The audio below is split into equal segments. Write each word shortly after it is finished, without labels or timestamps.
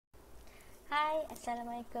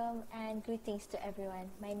Assalamualaikum and greetings to everyone.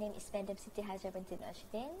 My name is Madam Siti Hajar binti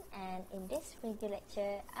Alshurdin, and in this video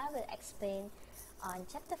lecture I will explain on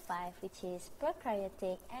chapter 5, which is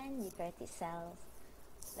prokaryotic and eukaryotic cells.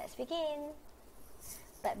 Let's begin.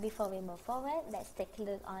 But before we move forward, let's take a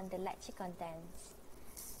look on the lecture contents.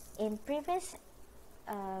 In previous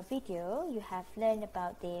video, you have learned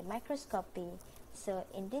about the microscopy. So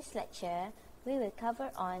in this lecture, we will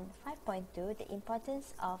cover on 5.2 the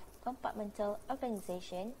importance of compartmental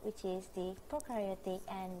organization, which is the prokaryotic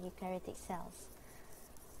and eukaryotic cells.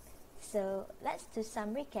 So let's do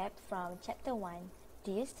some recap from chapter 1.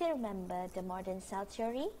 Do you still remember the modern cell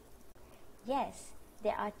theory? Yes,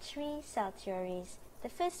 there are 3 cell theories. The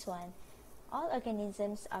first one, all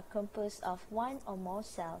organisms are composed of one or more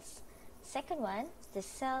cells. Second one, the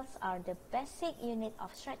cells are the basic unit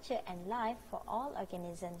of structure and life for all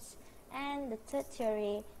organisms. And the third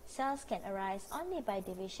theory, cells can arise only by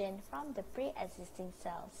division from the pre-existing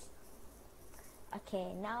cells.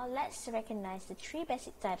 Okay, now let's recognize the 3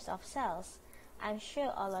 basic types of cells. I'm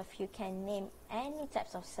sure all of you can name any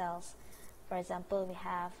types of cells. For example, we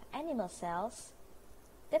have animal cells,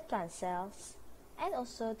 the plant cells, and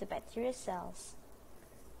also the bacterial cells.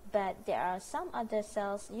 But there are some other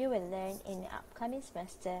cells you will learn in the upcoming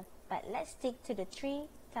semester, but let's stick to the 3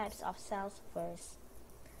 types of cells first.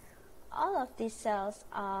 All of these cells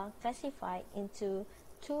are classified into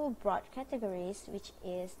 2 broad categories, which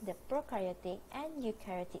is the prokaryotic and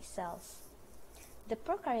eukaryotic cells. The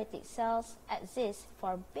prokaryotic cells exist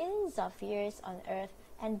for billions of years on Earth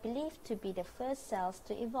and believed to be the first cells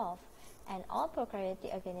to evolve, and all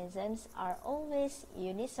prokaryotic organisms are always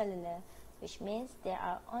unicellular, which means there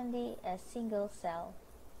are only a single cell.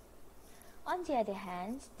 On the other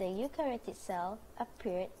hand, the eukaryotic cell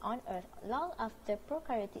appeared on Earth long after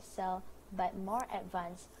prokaryotic cell, but more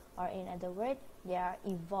advanced, or in other words, they are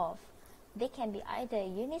evolved. They can be either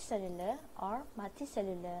unicellular or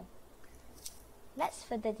multicellular. Let's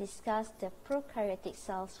further discuss the prokaryotic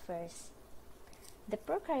cells first. The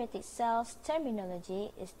prokaryotic cells terminology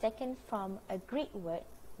is taken from a Greek word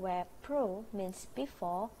where pro means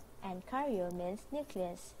before and karyo means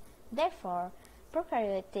nucleus. Therefore,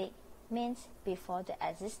 prokaryotic means before the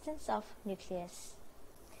existence of nucleus.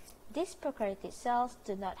 These prokaryotic cells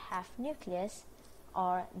do not have nucleus,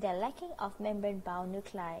 or they're lacking of membrane-bound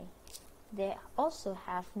nuclei. They also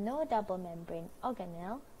have no double membrane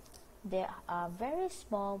organelle. They are very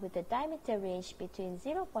small with a diameter range between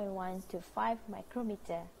 0.1 to 5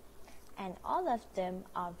 micrometer, and all of them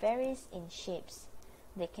are varies in shapes.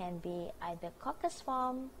 They can be either coccus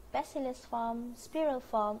form, bacillus form, spiral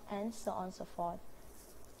form, and so on and so forth.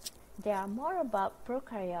 There are more about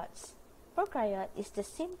prokaryotes. Prokaryote is the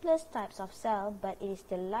simplest types of cell, but it is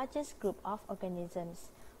the largest group of organisms.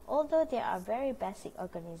 Although they are very basic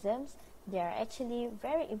organisms, they are actually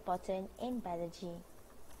very important in biology.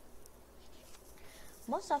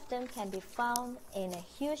 Most of them can be found in a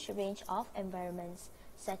huge range of environments,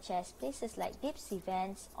 such as places like deep sea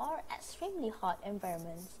vents or extremely hot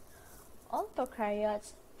environments. All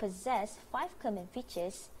prokaryotes possess 5 common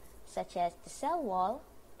features, such as the cell wall,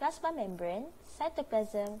 plasma membrane,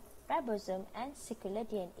 cytoplasm, ribosome, and circular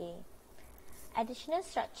DNA. Additional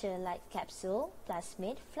structure like capsule,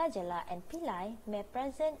 plasmid, flagella, and pili may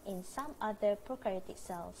present in some other prokaryotic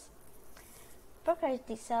cells.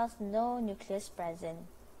 Prokaryotic cells no nucleus present.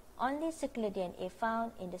 Only circular DNA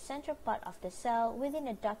found in the central part of the cell within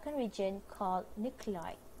a darkened region called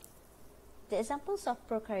nucleoid. The examples of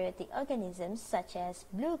prokaryotic organisms such as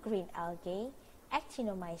blue-green algae,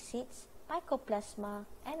 actinomycetes, mycoplasma,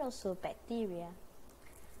 and also bacteria.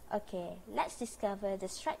 Okay, let's discover the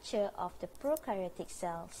structure of the prokaryotic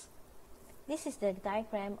cells. This is the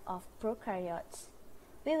diagram of prokaryotes.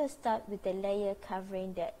 We will start with the layer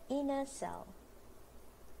covering the inner cell,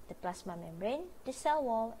 the plasma membrane, the cell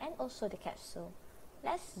wall, and also the capsule.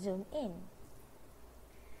 Let's zoom in.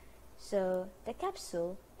 So, the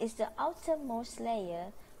capsule is the outermost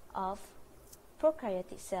layer of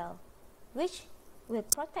prokaryotic cell, which will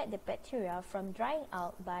protect the bacteria from drying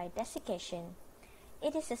out by desiccation.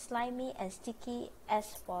 It is as slimy and sticky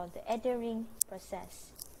as for the adhering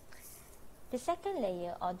process. The second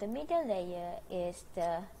layer, or the middle layer, is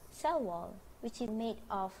the cell wall, which is made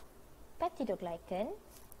of peptidoglycan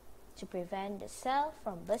to prevent the cell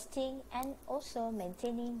from bursting and also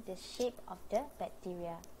maintaining the shape of the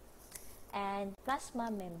bacteria. And plasma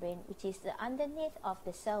membrane, which is the underneath of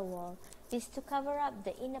the cell wall, is to cover up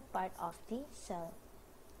the inner part of the cell.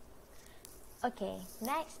 Okay,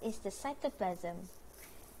 next is the cytoplasm.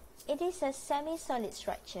 It is a semi-solid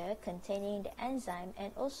structure containing the enzyme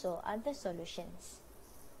and also other solutions.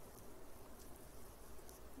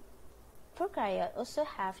 prokaryotes also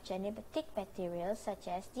have genetic material such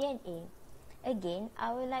as DNA. Again,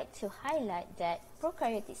 I would like to highlight that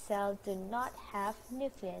prokaryotic cells do not have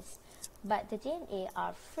nucleus, but the DNA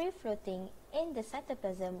are free-floating in the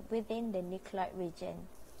cytoplasm within the nucleoid region.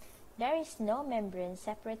 There is no membrane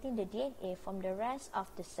separating the DNA from the rest of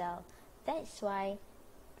the cell. That's why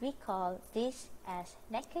we call this as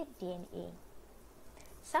naked DNA.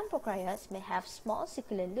 Some prokaryotes may have small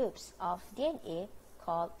circular loops of DNA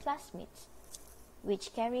called plasmids,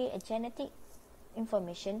 which carry a genetic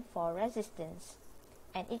information for resistance,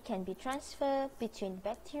 and it can be transferred between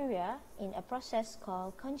bacteria in a process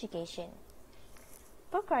called conjugation.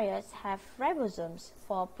 Prokaryotes have ribosomes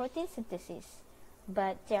for protein synthesis,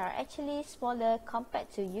 but they are actually smaller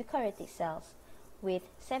compared to eukaryotic cells with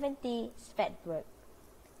 70 svedberg,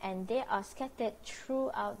 and they are scattered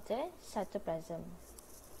throughout the cytoplasm.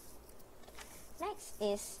 Next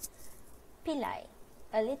is pili,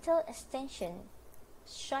 a little extension,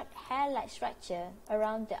 short hair-like structure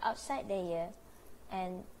around the outside layer,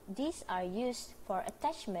 and these are used for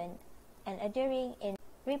attachment and adhering in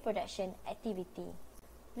reproduction activity.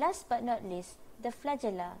 Last but not least, the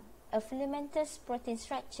flagella, a filamentous protein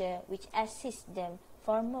structure which assists them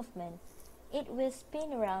for movement. It will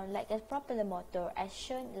spin around like a propeller motor as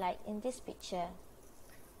shown like in this picture.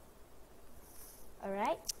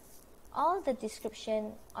 Alright, all the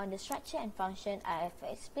description on the structure and function I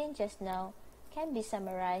have explained just now can be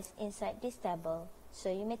summarized inside this table,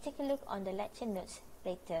 so you may take a look on the lecture notes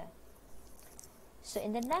later. So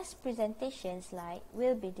in the next presentation slide,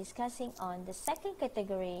 we'll be discussing on the second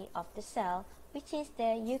category of the cell, which is the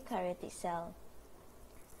eukaryotic cell.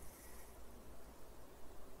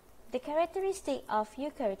 The characteristic of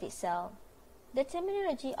eukaryotic cell. The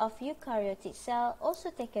terminology of eukaryotic cell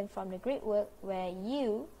also taken from the Greek word where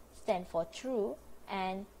eu stand for true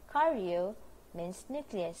and karyo means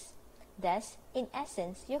nucleus. Thus, in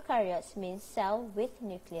essence, eukaryotes means cell with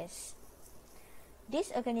nucleus.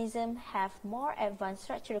 These organisms have more advanced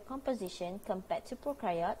structural composition compared to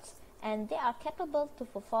prokaryotes, and they are capable to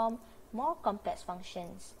perform more complex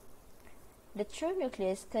functions. The true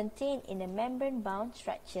nucleus contained in a membrane-bound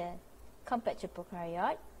structure. Compared to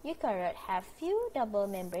prokaryote, eukaryotes have few double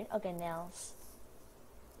membrane organelles.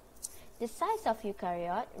 The size of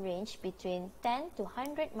eukaryote range between 10 to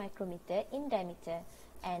 100 micrometer in diameter,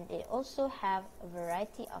 and they also have a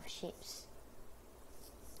variety of shapes.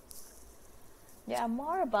 There are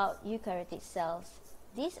more about eukaryotic cells.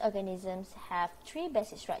 These organisms have three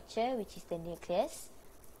basic structures, which is the nucleus,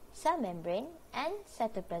 cell membrane, and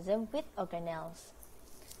cytoplasm with organelles.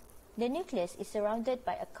 The nucleus is surrounded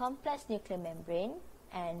by a complex nuclear membrane,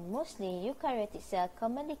 and mostly eukaryotic cells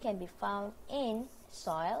commonly can be found in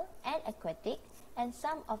soil and aquatic, and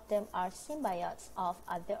some of them are symbiotes of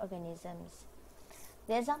other organisms.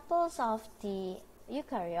 The examples of the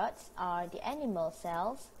eukaryotes are the animal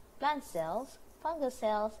cells, plant cells, fungal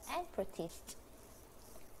cells, and protists.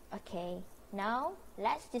 Okay, now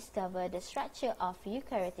let's discover the structure of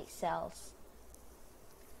eukaryotic cells.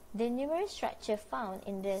 The numerous structures found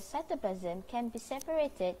in the cytoplasm can be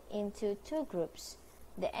separated into two groups,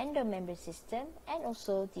 the endomembrane system and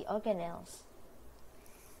also the organelles.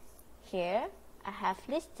 Here, I have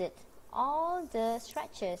listed all the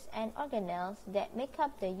structures and organelles that make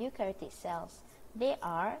up the eukaryotic cells. They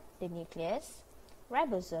are the nucleus,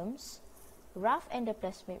 ribosomes, rough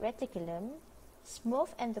endoplasmic reticulum, smooth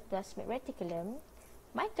endoplasmic reticulum,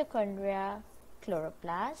 mitochondria,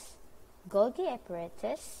 chloroplast, Golgi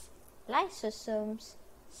apparatus, lysosomes,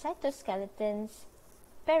 cytoskeletons,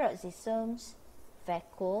 peroxisomes,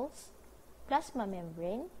 vacuoles, plasma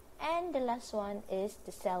membrane, and the last one is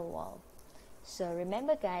the cell wall. So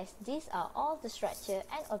remember guys, these are all the structure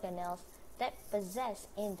and organelles that possess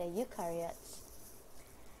in the eukaryotes.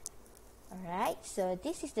 Alright, so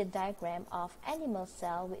this is the diagram of animal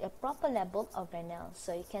cell with a proper labeled organelle.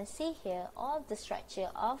 So you can see here all the structure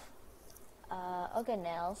of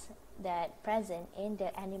organelles that present in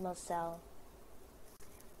the animal cell.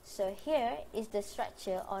 So here is the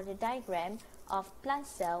structure or the diagram of plant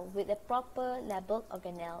cell with a proper labeled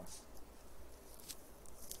organelles.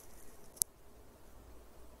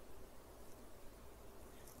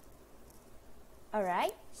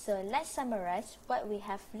 Alright, so let's summarize what we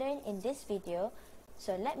have learned in this video.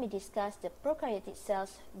 So let me discuss the prokaryotic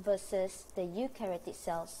cells versus the eukaryotic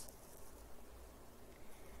cells.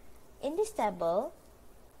 In this table,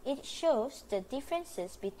 it shows the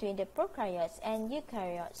differences between the prokaryotes and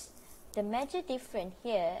eukaryotes. The major difference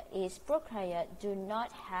here is prokaryotes do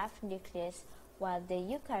not have nucleus, while the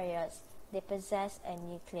eukaryotes, they possess a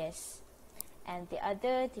nucleus. And the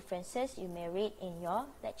other differences you may read in your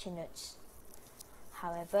lecture notes.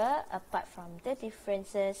 However, apart from the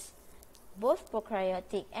differences, both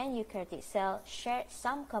prokaryotic and eukaryotic cells share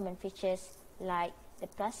some common features like the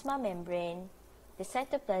plasma membrane, the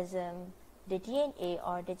cytoplasm, the DNA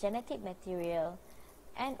or the genetic material,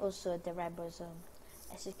 and also the ribosome.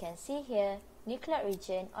 As you can see here, nuclear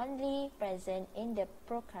region only present in the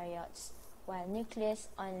prokaryotes, while nucleus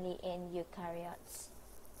only in eukaryotes.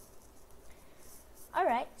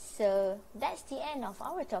 Alright, so that's the end of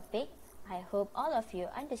our topic. I hope all of you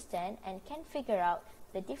understand and can figure out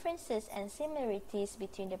the differences and similarities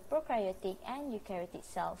between the prokaryotic and eukaryotic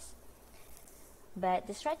cells. But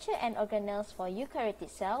the structure and organelles for eukaryotic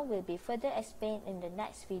cell will be further explained in the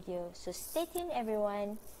next video, so stay tuned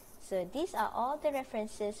everyone. So these are all the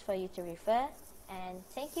references for you to refer, and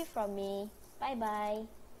thank you from me. Bye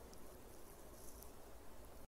bye.